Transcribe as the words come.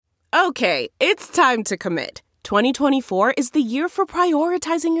Okay, it's time to commit. 2024 is the year for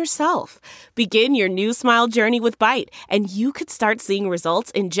prioritizing yourself. Begin your new smile journey with Byte, and you could start seeing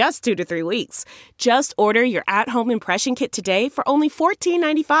results in just 2 to 3 weeks. Just order your at-home impression kit today for only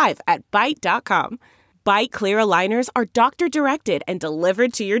 $14.95 at Byte.com. Byte Clear aligners are doctor-directed and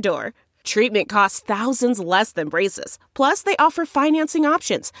delivered to your door. Treatment costs thousands less than braces. Plus, they offer financing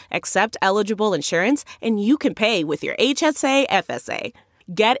options, accept eligible insurance, and you can pay with your HSA FSA.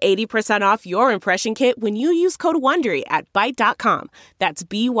 Get 80% off your impression kit when you use code WONDERY at Byte.com. That's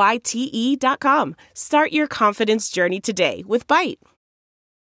BYTE.com. Start your confidence journey today with Byte.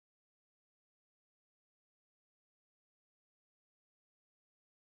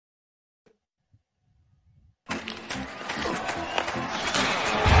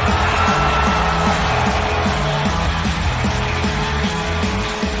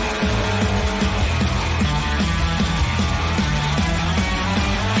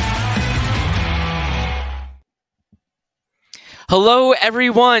 Hello,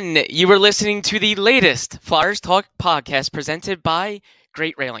 everyone. You are listening to the latest Flyers Talk podcast presented by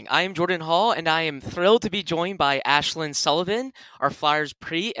Great Railing. I am Jordan Hall, and I am thrilled to be joined by Ashlyn Sullivan, our Flyers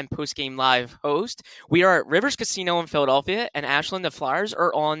pre- and post-game live host. We are at Rivers Casino in Philadelphia, and Ashlyn, the Flyers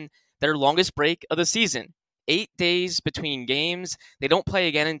are on their longest break of the season. 8 days between games. They don't play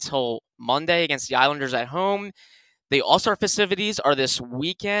again until Monday against the Islanders at home. The All-Star festivities are this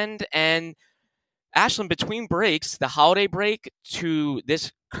weekend, and Ashlyn, between breaks, the holiday break to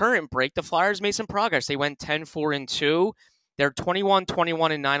this current break, the Flyers made some progress. They went 10-4-2. They're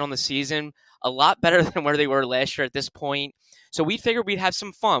 21-21-9 on the season, a lot better than where they were last year at this point. So we figured we'd have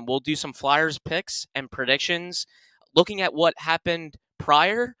some fun. We'll do some Flyers picks and predictions, looking at what happened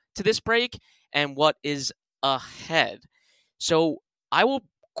prior to this break and what is ahead. So I will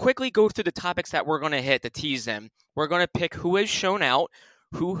quickly go through the topics that we're going to hit to tease them. We're going to pick who has shown out,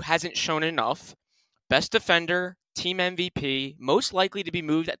 who hasn't shown enough, best defender, team MVP, most likely to be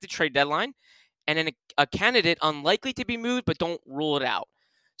moved at the trade deadline, and then a candidate unlikely to be moved, but don't rule it out.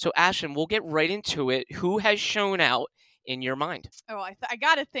 So, Ashlyn, we'll get right into it. Who has shown out in your mind? Oh, I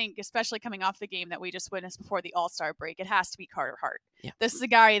got to think, especially coming off the game that we just witnessed before the All-Star break, it has to be Carter Hart. Yeah. This is a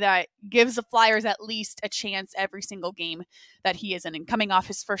guy that gives the Flyers at least a chance every single game that he is in. And coming off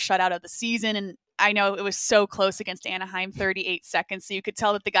his first shutout of the season, and I know it was so close against Anaheim, 38 seconds, so you could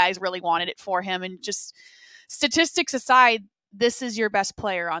tell that the guys really wanted it for him. And just statistics aside, this is your best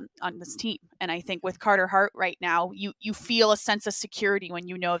player on this team. And I think with Carter Hart right now, you feel a sense of security when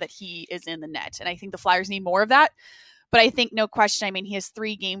you know that he is in the net. And I think the Flyers need more of that. But I think no question, I mean, he has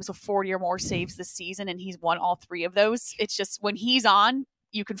 3 games with 40 or more saves this season, and he's won all 3 of those. It's just when he's on,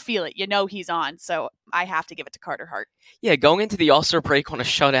 you can feel it. You know he's on. So I have to give it to Carter Hart. Yeah, going into the All-Star break on a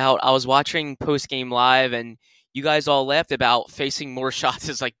shutout, I was watching post-game live, and you guys all laughed about facing more shots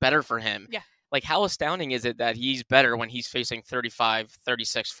is like better for him. Yeah. Like, how astounding is it that he's better when he's facing 35,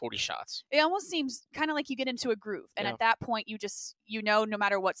 36, 40 shots? It almost seems kind of like you get into a groove. And Yeah. at that point, you know, no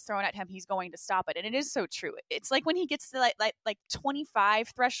matter what's thrown at him, he's going to stop it. And it is so true. It's like when he gets to like 25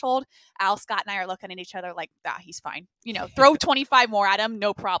 threshold, Al Scott and I are looking at each other like, he's fine. You know, throw 25 more at him,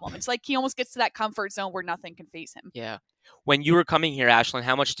 no problem. It's like he almost gets to that comfort zone where nothing can faze him. Yeah. When you were coming here, Ashlyn,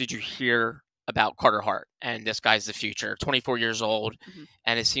 how much did you hear about Carter Hart? And this guy's the future, 24 years old,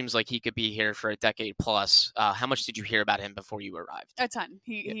 and it seems like he could be here for a decade plus. How much did you hear about him before you arrived? A ton.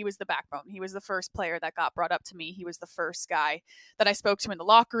 He was the backbone. He was the first player that got brought up to me. He was the first guy that I spoke to in the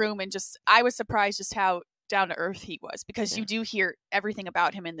locker room, and just I was surprised just how down to earth he was, because you do hear everything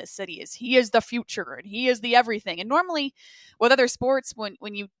about him in this city is he is the future and he is the everything. And normally with other sports,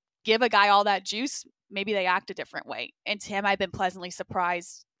 when you give a guy all that juice, maybe they act a different way. And to him, I've been pleasantly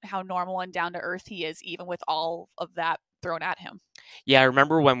surprised how normal and down to earth he is, even with all of that thrown at him. Yeah, I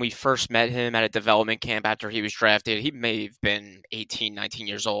remember when we first met him at a development camp after he was drafted. He may have been 18, 19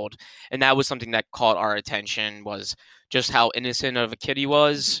 years old. And that was something that caught our attention, was just how innocent of a kid he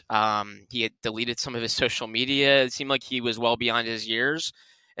was. He had deleted some of his social media. It seemed like he was well beyond his years.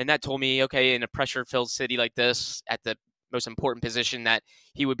 And that told me, okay, in a pressure-filled city like this, at the most important position, that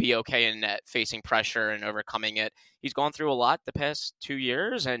he would be okay in net, facing pressure and overcoming it. He's gone through a lot the past 2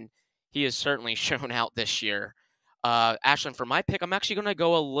 years, and he has certainly shown out this year. Ashlyn, for my pick, I'm actually going to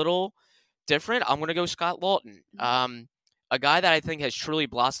go a little different. I'm going to go Scott Laughton, a guy that I think has truly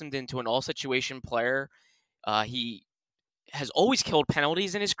blossomed into an all-situation player. He has always killed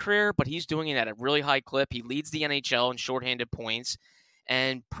penalties in his career, but he's doing it at a really high clip. He leads the NHL in shorthanded points,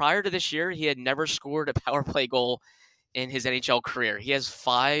 and prior to this year, he had never scored a power play goal in his NHL career. He has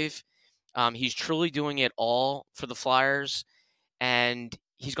 5. He's truly doing it all for the Flyers, and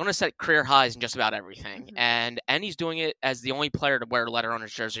he's going to set career highs in just about everything. Mhm. And he's doing it as the only player to wear a letter on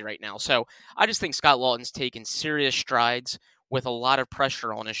his jersey right now. So I just think Scott Lawton's taken serious strides with a lot of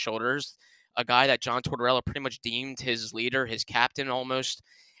pressure on his shoulders. A guy that John Tortorella pretty much deemed his leader, his captain almost.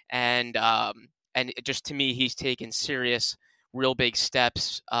 And just to me, he's taken serious, real big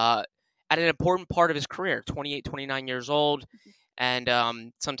steps at an important part of his career, 28, 29 years old.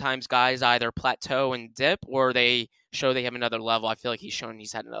 And sometimes guys either plateau and dip, or they show they have another level. I feel like he's shown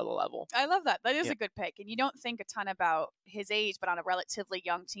he's had another level. I love that. That is Yeah. a good pick. And you don't think a ton about his age, but on a relatively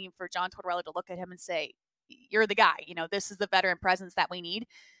young team, for John Tortorella to look at him and say, you're the guy, this is the veteran presence that we need.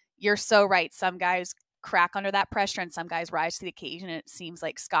 You're so right. Some guys crack under that pressure and some guys rise to the occasion. And it seems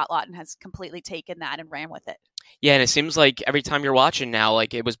like Scott Lawton has completely taken that and ran with it. Yeah, and it seems like every time you're watching now,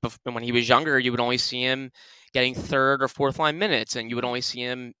 like it was when he was younger, you would only see him getting third or fourth line minutes, and you would only see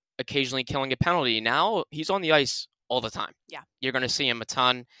him occasionally killing a penalty. Now he's on the ice all the time. Yeah. You're going to see him a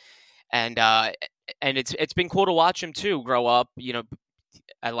ton, and it's been cool to watch him too grow up.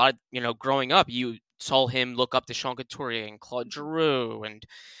 A lot of growing up, you saw him look up to Sean Couturier and Claude Giroux and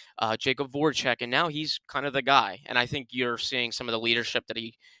Jacob Voracek, and now he's kind of the guy. And I think you're seeing some of the leadership that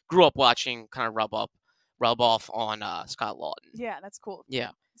he grew up watching kind of rub off on Scott Lawton. Yeah, that's cool.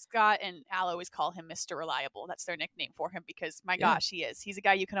 Yeah. Scott and Al always call him Mr. Reliable. That's their nickname for him because, my Yeah. gosh, he is. He's a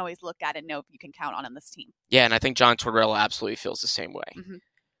guy you can always look at and know you can count on this team. Yeah, and I think John Tortorella absolutely feels the same way. Mhm.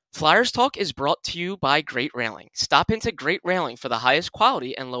 Flyers Talk is brought to you by Great Railing. Stop into Great Railing for the highest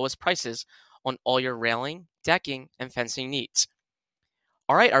quality and lowest prices on all your railing, decking, and fencing needs.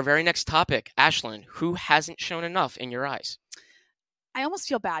 All right, our very next topic, Ashlyn, who hasn't shown enough in your eyes? I almost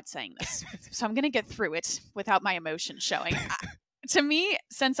feel bad saying this, so I'm going to get through it without my emotion showing. To me,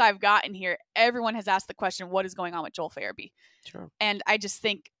 since I've gotten here, everyone has asked the question, what is going on with Joel Farabee? Sure. And I just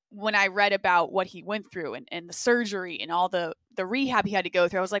think when I read about what he went through and the surgery and all the rehab he had to go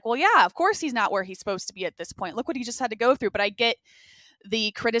through, I was like, well, yeah, of course he's not where he's supposed to be at this point. Look what he just had to go through. But I get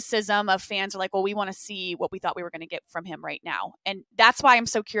the criticism of fans are like, well, we want to see what we thought we were going to get from him right now. And that's why I'm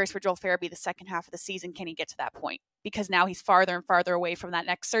so curious for Joel Farabee the second half of the season. Can he get to that point? Because now he's farther and farther away from that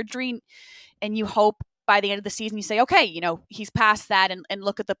next surgery. And you hope by the end of the season, you say, okay, he's past that and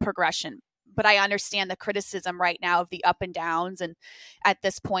look at the progression. But I understand the criticism right now of the up and downs. And at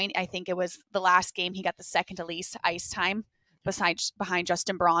this point, I think it was the last game he got the second to least ice time behind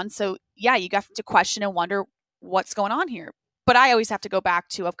Justin Braun. So yeah, you have to question and wonder what's going on here. But I always have to go back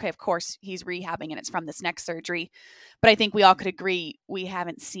to, okay, of course he's rehabbing and it's from this next surgery. But I think we all could agree we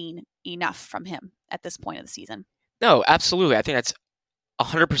haven't seen enough from him at this point of the season. No, absolutely. I think that's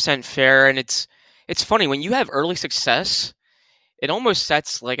 100% fair. And it's funny, when you have early success, it almost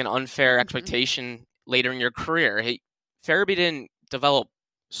sets like an unfair expectation later in your career. Farabee didn't develop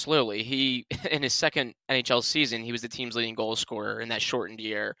slowly. He, in his second NHL season, he was the team's leading goal scorer in that shortened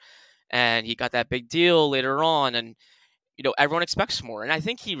year. And he got that big deal later on. And everyone expects more. And I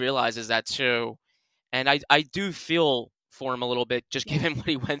think he realizes that too. And I do feel for him a little bit, just given what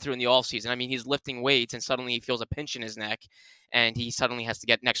he went through in the offseason. I mean, he's lifting weights and suddenly he feels a pinch in his neck and he suddenly has to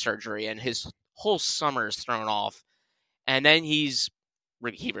get neck surgery and his whole summer is thrown off. And then he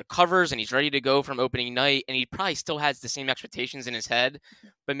recovers and he's ready to go from opening night, and he probably still has the same expectations in his head,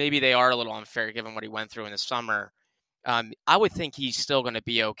 but maybe they are a little unfair given what he went through in the summer. I would think he's still going to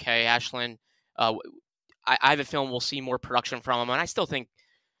be okay, Ashlyn. I have a feeling we'll see more production from him, and I still think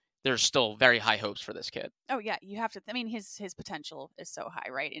there's still very high hopes for this kid. Oh yeah, you have to. I mean, his potential is so high,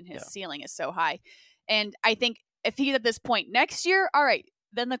 right? And his ceiling is so high. And I think if he's at this point next year, all right,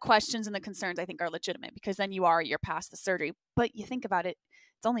 then the questions and the concerns I think are legitimate, because then you're past the surgery. But you think about it,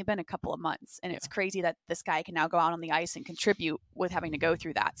 it's only been a couple of months, and it's crazy that this guy can now go out on the ice and contribute with having to go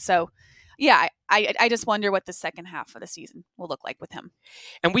through that. So yeah, I just wonder what the second half of the season will look like with him.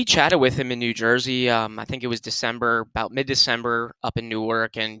 And we chatted with him in New Jersey. I think it was December, about mid-December, up in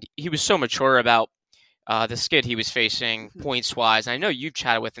Newark, and he was so mature about the skid he was facing points-wise. And I know you've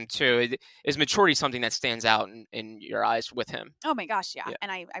chatted with him too. Is maturity something that stands out in your eyes with him? Oh my gosh, yeah. And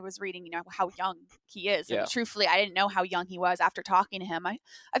I was reading, how young he is. And Yeah. truthfully, I didn't know how young he was after talking to him. I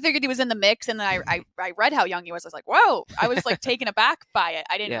figured he was in the mix, and then I read how young he was. I was like, whoa! I was like taken aback by it.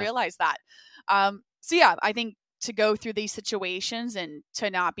 I didn't realize that. So yeah, I think to go through these situations and to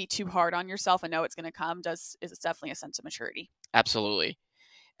not be too hard on yourself and know it's going to come is definitely a sense of maturity. Absolutely.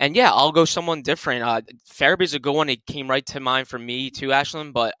 And yeah, I'll go someone different. Farabee's a good one. It came right to mind for me too,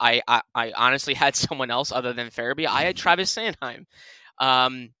 Ashlyn, but I honestly had someone else other than Farabee. I had Travis Sanheim.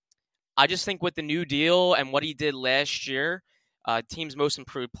 I just think with the new deal and what he did last year, team's most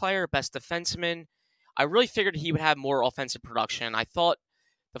improved player, best defenseman, I really figured he would have more offensive production. I thought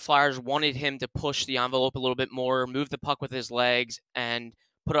the Flyers wanted him to push the envelope a little bit more, move the puck with his legs, and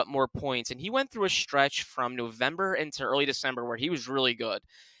put up more points. And he went through a stretch from November into early December where he was really good.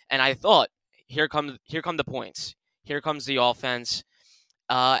 And I thought, here come the points. Here comes the offense.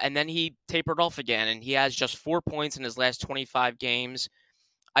 And then he tapered off again, and he has just 4 points in his last 25 games.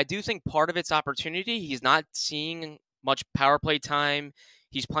 I do think part of it's opportunity. He's not seeing much power play time.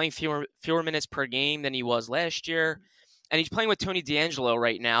 He's playing fewer minutes per game than he was last year. And he's playing with Tony DeAngelo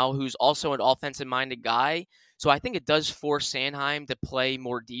right now, who's also an offensive-minded guy. So I think it does force Sanheim to play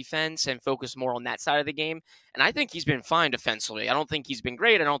more defense and focus more on that side of the game. And I think he's been fine defensively. I don't think he's been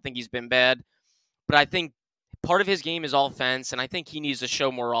great. I don't think he's been bad. But I think part of his game is offense, and I think he needs to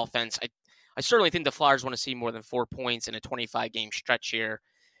show more offense. I certainly think the Flyers want to see more than 4 points in a 25-game stretch here.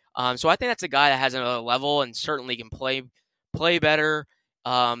 So I think that's a guy that has another level and certainly can play better,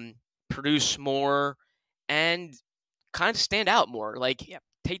 produce more, and kind of stand out more. Like,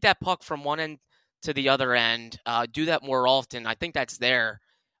 take that puck from one end to the other end, do that more often. I think that's there.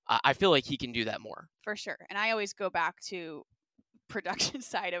 I feel like he can do that more. For sure. And I always go back to production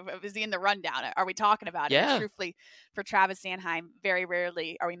side of is he in the rundown? Are we talking about it? And truthfully, for Travis Sanheim, very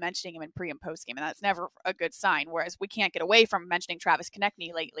rarely are we mentioning him in pre and post game, and that's never a good sign. Whereas we can't get away from mentioning Travis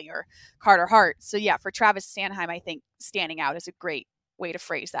Konechny lately or Carter Hart. So yeah, for Travis Sanheim, I think standing out is a great way to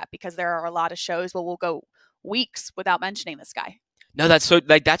phrase that, because there are a lot of shows where we'll go weeks without mentioning this guy. No, that's so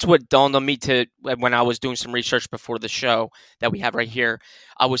that's what dawned on me when I was doing some research before the show that we have right here.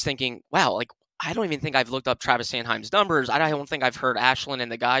 I was thinking, wow, like, I don't even think I've looked up Travis Sanheim's numbers. I don't think I've heard Ashlyn and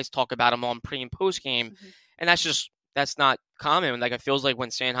the guys talk about him on pre and post game. Mm-hmm. And that's not common. Like, it feels like when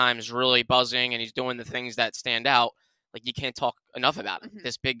Sanheim is really buzzing and he's doing the things that stand out, like, you can't talk enough about him. Mm-hmm.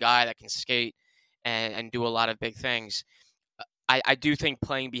 This big guy that can skate and do a lot of big things. I do think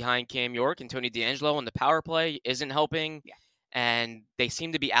playing behind Cam York and Tony DeAngelo on the power play isn't helping. Yeah. And they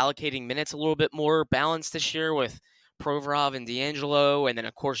seem to be allocating minutes a little bit more balanced this year with Provorov and DeAngelo, and then,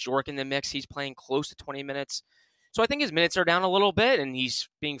 of course, York in the mix. He's playing close to 20 minutes. So I think his minutes are down a little bit, and he's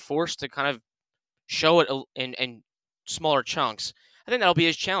being forced to kind of show it in smaller chunks. I think that'll be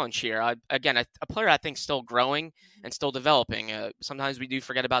his challenge here. Again, a player I think still growing and still developing. Sometimes we do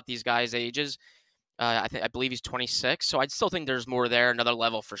forget about these guys' ages. I believe he's 26, so I still think there's more there, another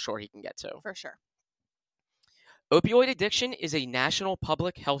level for sure he can get to. For sure. Opioid addiction is a national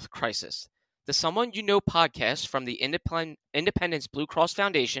public health crisis. The Someone You Know podcast from the Independence Blue Cross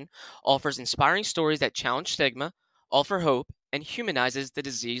Foundation offers inspiring stories that challenge stigma, offer hope, and humanizes the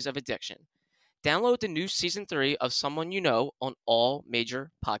disease of addiction. Download the new Season 3 of Someone You Know on all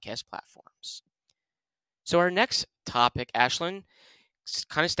major podcast platforms. So our next topic, Ashlyn,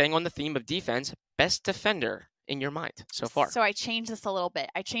 kind of staying on the theme of defense, best defender in your mind so far? So I changed this a little bit.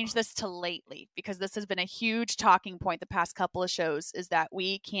 I changed this to lately, because this has been a huge talking point the past couple of shows, is that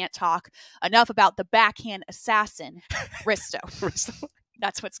we can't talk enough about the backhand assassin, Risto.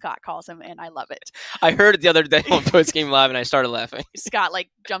 That's what Scott calls him, and I love it. I heard it the other day on Post Game Live, and I started laughing. Scott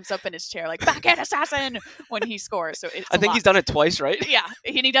jumps up in his chair backhand assassin when he scores. So I think he's done it twice, right? Yeah,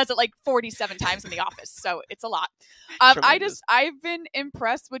 and he does it 47 times in the office. So it's a lot. I've been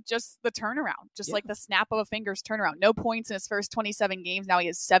impressed with just the turnaround, the snap of a finger's turnaround. No points in his first 27 games. Now he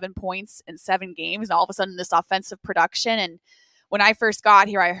has 7 points in 7 games, and all of a sudden this offensive production. And when I first got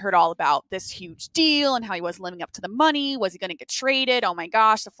here, I heard all about this huge deal and how he wasn't living up to the money. Was he going to get traded? Oh my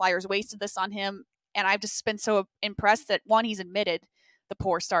gosh, the Flyers wasted this on him. And I've just been so impressed that, one, he's admitted the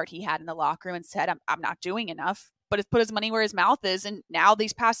poor start he had in the locker room and said, I'm not doing enough, but has put his money where his mouth is. And now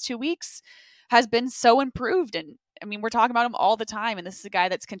these past 2 weeks has been so improved. And I mean, we're talking about him all the time. And this is a guy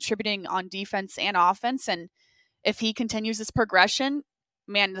that's contributing on defense and offense. And if he continues this progression,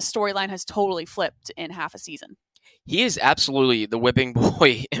 man, the storyline has totally flipped in half a season. He is absolutely the whipping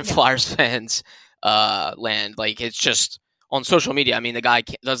boy in Flyers fans land. It's just on social media. I mean, the guy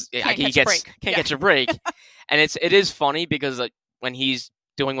can't catch a break. And it is funny because when he's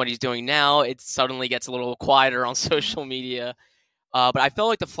doing what he's doing now, it suddenly gets a little quieter on social media. But I felt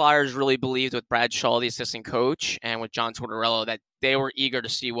like the Flyers really believed with Brad Shaw, the assistant coach, and with John Tortorella, that they were eager to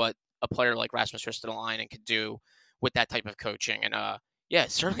see what a player like Rasmus Ristolainen could do with that type of coaching. And yeah,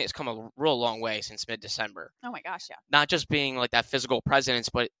 it certainly has come a real long way since mid-December. Oh my gosh, yeah. Not just being that physical presence,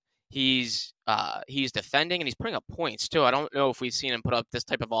 but he's defending and he's putting up points too. I don't know if we've seen him put up this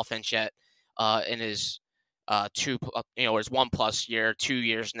type of offense yet in his his 1+ year, 2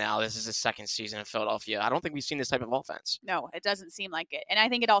 years now. This is his second season in Philadelphia. I don't think we've seen this type of offense. No, it doesn't seem like it. And I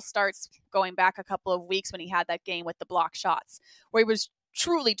think it all starts going back a couple of weeks when he had that game with the block shots, where he was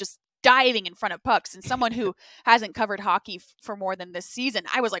truly just diving in front of pucks. And someone who hasn't covered hockey for more than this season,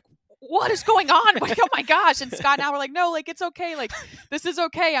 I was like, what is going on? Oh my gosh. And Scott and I were like, no, it's okay. This is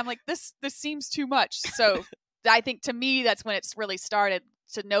okay. I'm like, this seems too much. So I think to me, that's when it's really started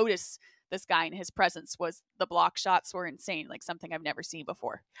to notice this guy and his presence was the block shots were insane, like something I've never seen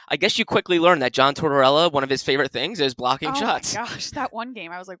before. I guess you quickly learned that John Tortorella, one of his favorite things is blocking shots. Oh my gosh, that one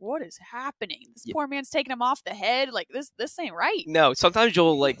game, I was like, what is happening? This poor man's taking him off the head. Like, this ain't right. No, sometimes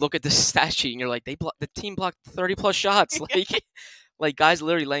you'll like look at the stat sheet and you're like, the team blocked 30 plus shots. Like guys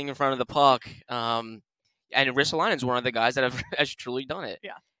literally laying in front of the puck. And Ristolainen's one of the guys that has truly done it.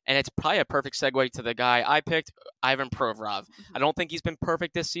 Yeah. And it's probably a perfect segue to the guy I picked, Ivan Provorov. Mm-hmm. I don't think he's been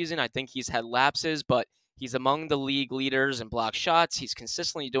perfect this season. I think he's had lapses, but he's among the league leaders in block shots. He's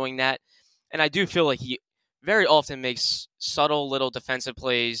consistently doing that. And I do feel like he very often makes subtle little defensive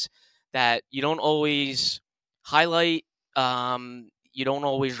plays that you don't always highlight. You don't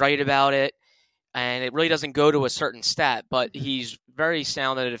always write about it. And it really doesn't go to a certain stat, but he's very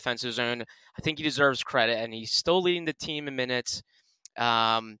sound in the defensive zone. I think he deserves credit, and he's still leading the team in minutes.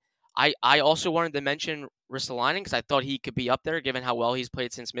 I also wanted to mention Ristolainen because I thought he could be up there given how well he's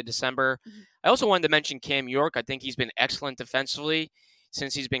played since mid-December. Mm-hmm. I also wanted to mention Cam York. I think he's been excellent defensively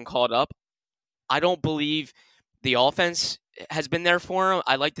since he's been called up. I don't believe the offense has been there for him.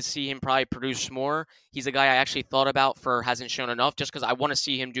 I'd like to see him probably produce more. He's a guy I actually thought about hasn't shown enough just because I want to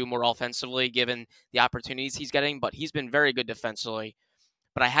see him do more offensively given the opportunities he's getting, but he's been very good defensively.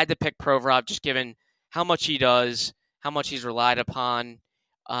 But I had to pick Provorov just given how much he does, how much he's relied upon.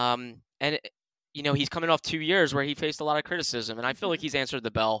 He's coming off 2 years where he faced a lot of criticism, and I feel like he's answered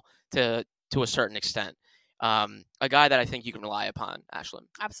the bell to a certain extent. A guy that I think you can rely upon, Ashlyn.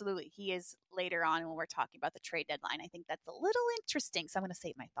 Absolutely. He is later on when we're talking about the trade deadline. I think that's a little interesting, so I'm going to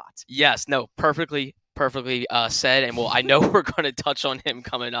save my thoughts. Yes, no, perfectly said, and I know we're going to touch on him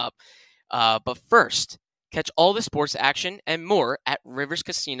coming up. But first, catch all the sports action and more at Rivers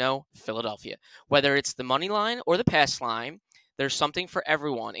Casino Philadelphia. Whether it's the money line or the pass line, there's something for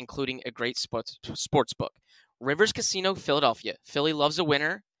everyone, including a great sports book. Rivers Casino Philadelphia. Philly loves a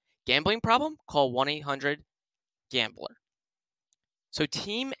winner. Gambling problem? Call 1-800-GAMBLER. So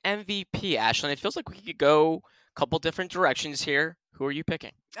team MVP, Ashlyn, it feels like we could go a couple different directions here. Who are you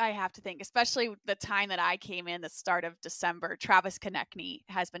picking? I have to think, especially the time that I came in, the start of December, Travis Konecny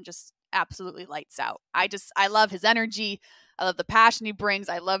has been just absolutely lights out. I love his energy. I love the passion he brings.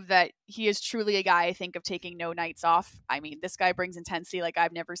 I love that he is truly a guy I think of taking no nights off. I mean, this guy brings intensity like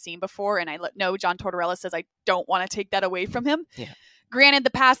I've never seen before. And I know John Tortorella says I don't want to take that away from him. Yeah. Granted,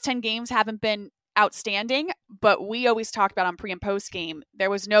 the past 10 games haven't been outstanding, but we always talked about on pre and post game, there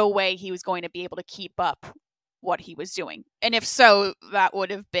was no way he was going to be able to keep up what he was doing. And if so, that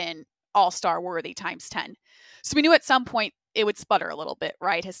would have been all-star worthy times 10. So we knew at some point it would sputter a little bit,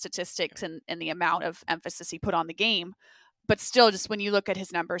 right? His statistics and the amount of emphasis he put on the game. But still, just when you look at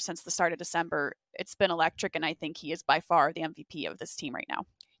his numbers since the start of December, it's been electric, and I think he is by far the MVP of this team right now.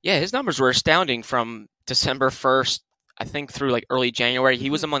 Yeah, his numbers were astounding from December 1st, I think, through like early January. He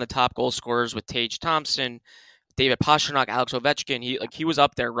was among the top goal scorers with Tage Thompson, David Pastrnak, Alex Ovechkin. He was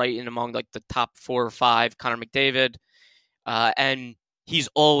up there right in among like the top 4 or 5, Connor McDavid. And he's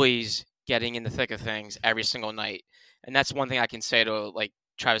always getting in the thick of things every single night. And that's one thing I can say to like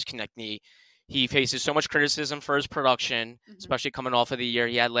Travis Konecny. He faces so much criticism for his production, especially coming off of the year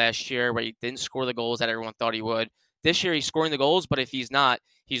he had last year where he didn't score the goals that everyone thought he would. This year he's scoring the goals, but if he's not,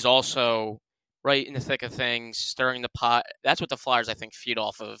 he's also right in the thick of things, stirring the pot. That's what the Flyers, I think, feed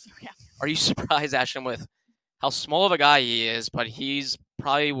off of. Yeah. Are you surprised, Ashton, with how small of a guy he is? But he's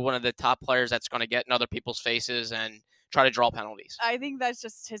probably one of the top players that's going to get in other people's faces and try to draw penalties. I think that's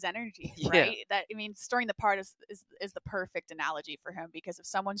just his energy, right? Yeah. Stirring the pot is the perfect analogy for him, because if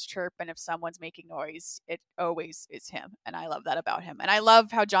someone's chirping, if someone's making noise, it always is him. And I love that about him. And I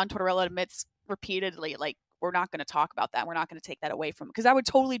love how John Tortorella admits repeatedly, like, we're not going to talk about that. We're not going to take that away from him, because that would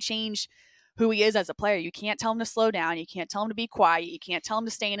totally change who he is as a player. You can't tell him to slow down. You can't tell him to be quiet. You can't tell him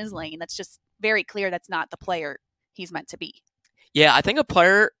to stay in his lane. That's just very clear. That's not the player he's meant to be. Yeah, I think a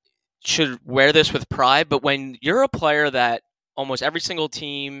player should wear this with pride, but when you're a player that almost every single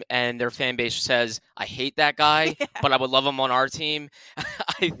team and their fan base says, I hate that guy, but I would love him on our team,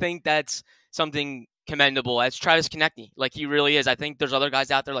 I think that's something commendable. That's Travis Konecny. Like, he really is. I think there's other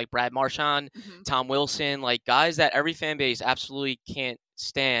guys out there like Brad Marchand, Tom Wilson, like guys that every fan base absolutely can't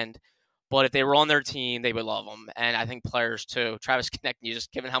stand. But if they were on their team, they would love him. And I think players too. Travis Konecny,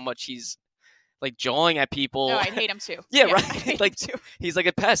 just given how much he's like jawing at people. No, I hate him too. Yeah, right. Like, he's like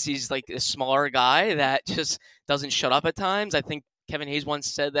a pest. He's like a smaller guy that just doesn't shut up at times. I think Kevin Hayes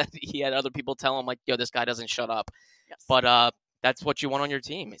once said that he had other people tell him, like, yo, this guy doesn't shut up. Yes. But that's what you want on your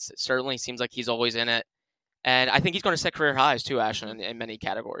team. It certainly seems like he's always in it. And I think he's going to set career highs too, Ashlyn, in many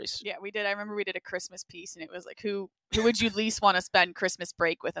categories. Yeah, we did. I remember we did a Christmas piece, and it was like, who would you least want to spend Christmas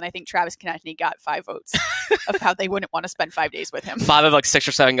break with? And I think Travis Konechny got 5 votes of how they wouldn't want to spend 5 days with him. 5 of like 6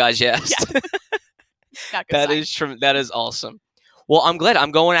 or 7 guys, yes. Yeah. Not good sign. That is awesome. Well, I'm glad.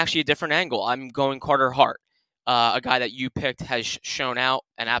 I'm going actually a different angle. I'm going Carter Hart, a guy that you picked has shown out,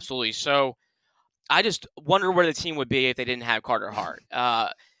 and absolutely so. I just wonder where the team would be if they didn't have Carter Hart,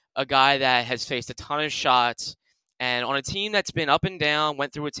 a guy that has faced a ton of shots, and on a team that's been up and down,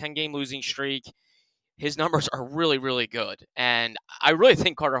 went through a 10-game losing streak. His numbers are really, really good, and I really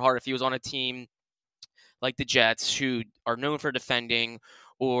think Carter Hart, if he was on a team like the Jets, who are known for defending,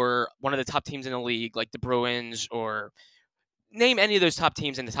 or one of the top teams in the league, like the Bruins, or name any of those top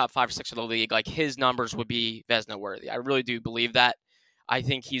teams in the top 5 or 6 of the league, like his numbers would be Vezina worthy. I really do believe that. I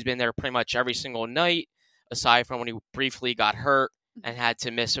think he's been there pretty much every single night, aside from when he briefly got hurt and had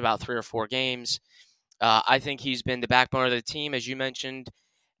to miss about 3 or 4 games. I think he's been the backbone of the team, as you mentioned,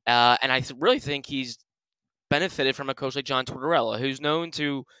 and I really think he's benefited from a coach like John Tortorella, who's known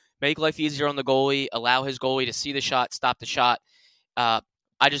to make life easier on the goalie, allow his goalie to see the shot, stop the shot.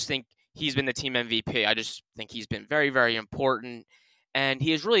 I just think he's been the team MVP. I just think he's been very, very important, and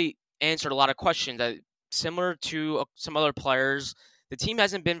he has really answered a lot of questions that, similar to some other players, the team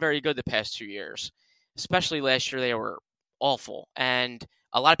hasn't been very good the past 2 years. Especially last year, they were awful, and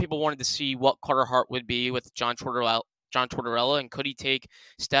a lot of people wanted to see what Carter Hart would be with John Tortorella, and could he take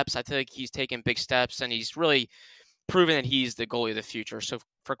steps? I feel like he's taken big steps, and he's really proven that he's the goalie of the future. So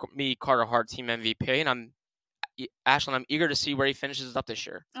for me, Carter Hart, team MVP, and Ashlyn, I'm eager to see where he finishes up this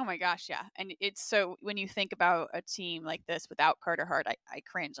year. Oh my gosh, yeah. And it's so, when you think about a team like this without Carter Hart, I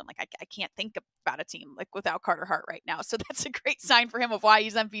cringe. I'm like, I can't think about a team like without Carter Hart right now. So that's a great sign for him of why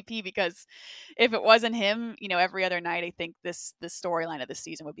he's MVP, because if it wasn't him, every other night, I think the storyline of the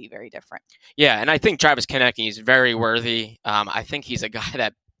season would be very different. Yeah, and I think Travis Konechny is very worthy. I think he's a guy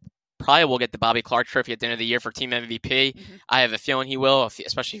that probably will get the Bobby Clark Trophy at the end of the year for team MVP. Mm-hmm. I have a feeling he will,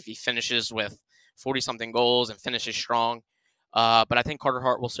 especially if he finishes with 40-something goals and finishes strong. But I think Carter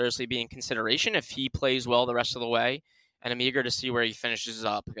Hart will seriously be in consideration if he plays well the rest of the way. And I'm eager to see where he finishes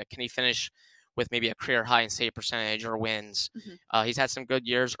up. Can he finish with maybe a career high in save percentage or wins? Mm-hmm. He's had some good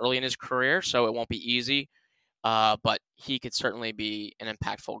years early in his career, so it won't be easy. But he could certainly be an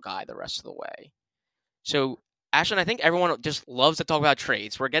impactful guy the rest of the way. So, Ashlyn, I think everyone just loves to talk about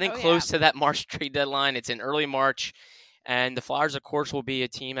trades. We're getting close to that March trade deadline. It's in early March. And the Flyers, of course, will be a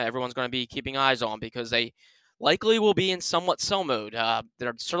team that everyone's going to be keeping eyes on, because they likely will be in somewhat sell mode.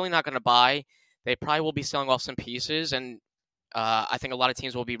 They're certainly not going to buy. They probably will be selling off some pieces. And I think a lot of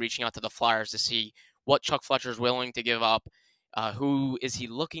teams will be reaching out to the Flyers to see what Chuck Fletcher is willing to give up. Who is he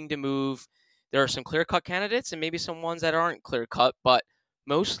looking to move? There are some clear-cut candidates and maybe some ones that aren't clear-cut, but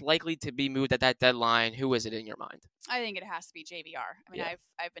most likely to be moved at that deadline. Who is it in your mind? I think it has to be JVR. I mean,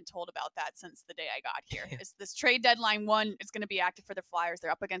 I've been told about that since the day I got here. Is this trade deadline one is going to be active for the Flyers.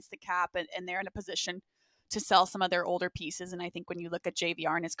 They're up against the cap, and they're in a position to sell some of their older pieces. And I think when you look at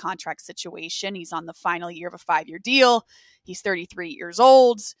JVR and his contract situation, he's on the final year of a 5-year deal. He's 33 years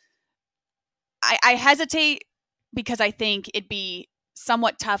old. I hesitate because I think it'd be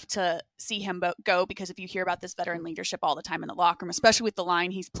somewhat tough to see him go, because if you hear about this veteran leadership all the time in the locker room, especially with the line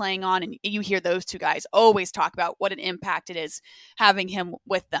he's playing on, and you hear those two guys always talk about what an impact it is having him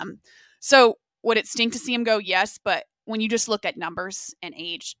with them. So would it stink to see him go? Yes. But when you just look at numbers and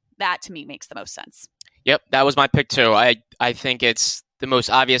age, that to me makes the most sense. Yep, that was my pick too. I think it's the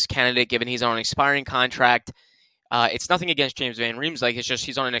most obvious candidate given he's on an expiring contract. It's nothing against James Van Riemsdyk. It's just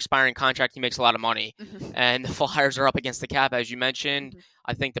he's on an expiring contract. He makes a lot of money. Mm-hmm. And the Flyers are up against the cap, as you mentioned. Mm-hmm.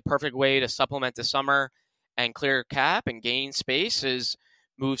 I think the perfect way to supplement the summer and clear cap and gain space is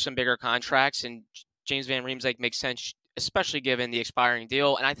move some bigger contracts. And James Van Riemsdyk makes sense, especially given the expiring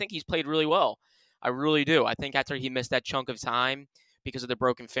deal. And I think he's played really well. I really do. I think after he missed that chunk of time because of the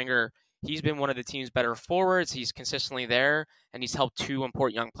broken finger, he's been one of the team's better forwards. He's consistently there, and he's helped 2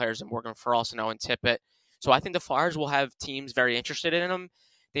 important young players in Morgan Frost and Owen Tippett. So I think the Flyers will have teams very interested in him.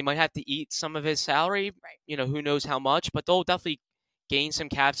 They might have to eat some of his salary, right? Who knows how much, but they'll definitely gain some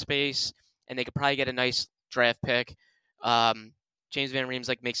cap space, and they could probably get a nice draft pick. James Van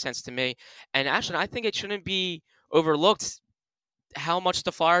Riemsdyk makes sense to me. And actually, I think it shouldn't be overlooked how much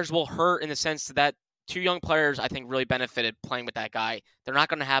the Flyers will hurt in the sense that 2 young players, I think, really benefited playing with that guy. They're not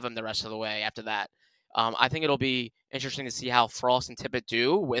going to have him the rest of the way after that. I think it'll be interesting to see how Frost and Tippett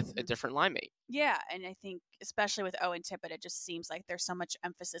do with a different line mate. Yeah, and I think especially with Owen Tippett, it just seems like there's so much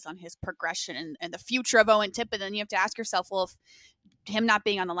emphasis on his progression and the future of Owen Tippett. And you have to ask yourself, well, if him not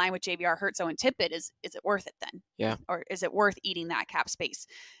being on the line with JVR hurts Owen Tippett, is it worth it then? Yeah. Or is it worth eating that cap space?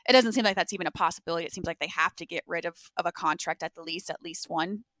 It doesn't seem like that's even a possibility. It seems like they have to get rid of a contract at least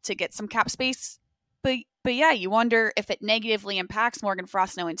one to get some cap space. But yeah, you wonder if it negatively impacts Morgan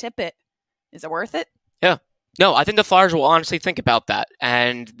Frost and Owen Tippett. Is it worth it? Yeah. No, I think the Flyers will honestly think about that.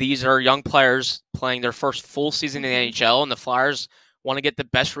 And these are young players playing their first full season in the NHL, and the Flyers want to get the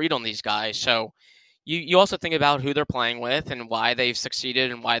best read on these guys. So you also think about who they're playing with and why they've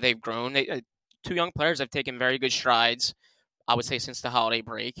succeeded and why they've grown. Two young players have taken very good strides, I would say, since the holiday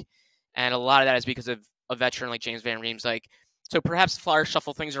break. And a lot of that is because of a veteran like James Van Riemsdyk. So perhaps the Flyers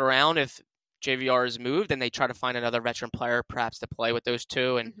shuffle things around if JVR is moved and they try to find another veteran player perhaps to play with those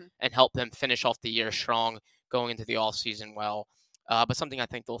two and help them finish off the year strong going into the offseason well. But something I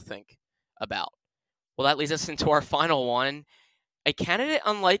think they'll think about. Well, that leads us into our final one. A candidate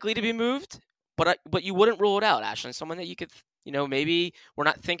unlikely to be moved, but you wouldn't rule it out, Ashlyn. Someone that you could, maybe we're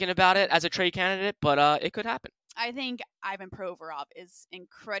not thinking about it as a trade candidate, but it could happen. I think Ivan Provorov is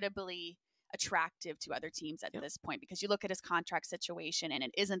incredibly attractive to other teams at this point, because you look at his contract situation and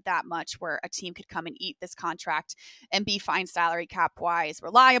it isn't that much where a team could come and eat this contract and be fine salary cap wise.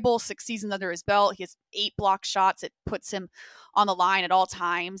 Reliable, 6 seasons under his belt. He has 8 block shots. It puts him on the line at all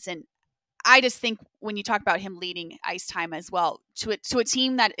times. And I just think when you talk about him leading ice time as well to a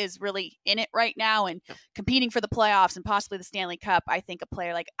team that is really in it right now and competing for the playoffs and possibly the Stanley Cup, I think a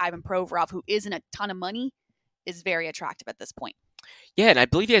player like Ivan Provorov, who isn't a ton of money, is very attractive at this point. Yeah, and I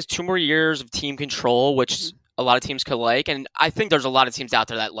believe he has 2 more years of team control, which a lot of teams could like. And I think there's a lot of teams out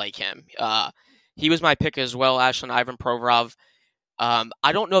there that like him. He was my pick as well, Ashlyn, Ivan Provorov.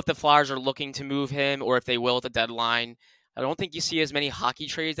 I don't know if the Flyers are looking to move him or if they will at the deadline. I don't think you see as many hockey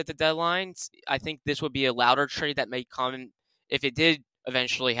trades at the deadline. I think this would be a louder trade that may come if it did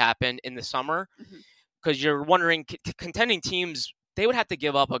eventually happen in the summer. Because you're wondering, contending teams, they would have to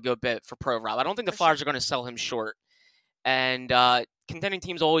give up a good bit for Provorov. I don't think the Flyers are going to sell him short. And contending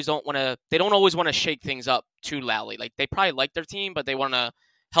teams don't always want to shake things up too loudly. Like, they probably like their team, but they want to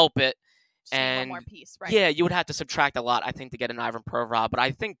help it. Just and one more piece, right? Yeah, you would have to subtract a lot, I think, to get an Ivan Provorov. But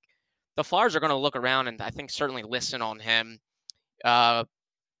I think the Flyers are going to look around and I think certainly listen on him,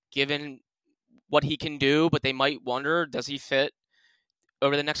 given what he can do. But they might wonder, does he fit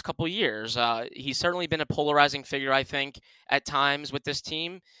over the next couple of years? He's certainly been a polarizing figure, I think, at times with this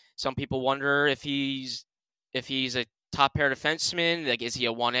team. Some people wonder if he's a top pair defenseman. Like, is he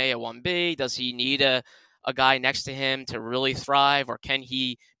a 1A, a 1B? Does he need a guy next to him to really thrive, or can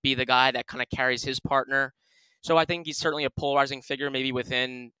he be the guy that kind of carries his partner? So I think he's certainly a polarizing figure, maybe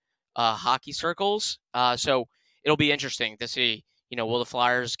within hockey circles. So it'll be interesting to see, will the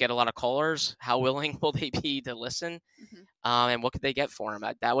Flyers get a lot of callers? How willing will they be to listen? And what could they get for him?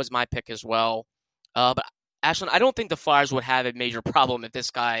 That was my pick as well. But Ashlyn, I don't think the Flyers would have a major problem if this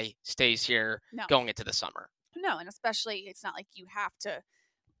guy stays here going into the summer. No, and especially it's not like you have to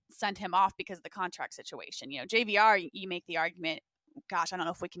send him off because of the contract situation. JVR, you make the argument, gosh, I don't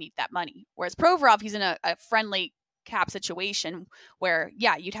know if we can eat that money. Whereas Provorov, he's in a friendly cap situation where,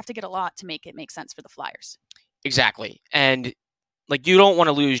 you'd have to get a lot to make it make sense for the Flyers. Exactly. And you don't want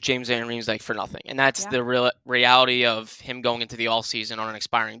to lose James Van Riemsdyk for nothing. And that's the real reality of him going into the all season on an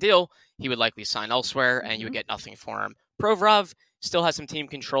expiring deal. He would likely sign elsewhere and you would get nothing for him. Provorov still has some team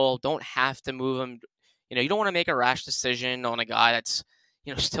control. Don't have to move him. You don't want to make a rash decision on a guy that's,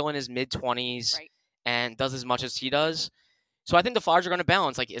 still in his mid-20s and does as much as he does. So I think the Flyers are going to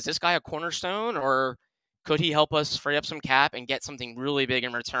balance. Is this guy a cornerstone, or could he help us free up some cap and get something really big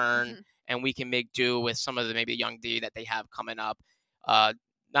in return, and we can make do with some of the maybe young D that they have coming up?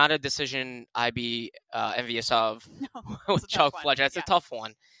 Not a decision I'd be envious of with Chuck Fletcher. That's a tough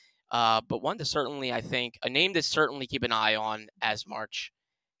one. But one to certainly, I think, a name to certainly keep an eye on as March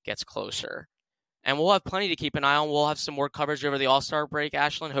gets closer. And we'll have plenty to keep an eye on. We'll have some more coverage over the All-Star break,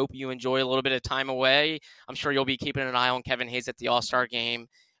 Ashlyn. Hope you enjoy a little bit of time away. I'm sure you'll be keeping an eye on Kevin Hayes at the All-Star game.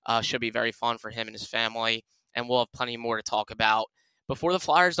 Should be very fun for him and his family. And we'll have plenty more to talk about before the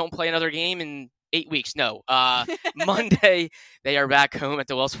Flyers don't play another game in 8 weeks. No. Monday, they are back home at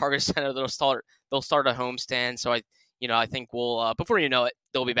the Wells Fargo Center. They'll start a homestand. So I think we'll before you know it,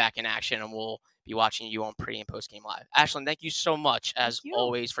 they'll be back in action, and we'll be watching you on pre and post game live. Ashlyn, thank you so much as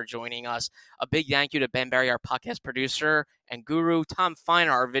always for joining us. A big thank you to Ben Berry, our podcast producer and guru, Tom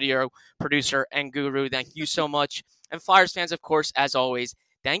Finer, our video producer and guru. Thank you so much. And Flyers fans, of course, as always,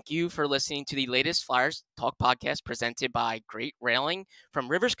 thank you for listening to the latest Flyers Talk podcast presented by Great Railing from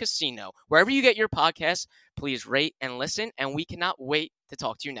Rivers Casino. Wherever you get your podcasts, please rate and listen, and we cannot wait to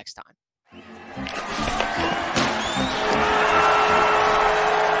talk to you next time.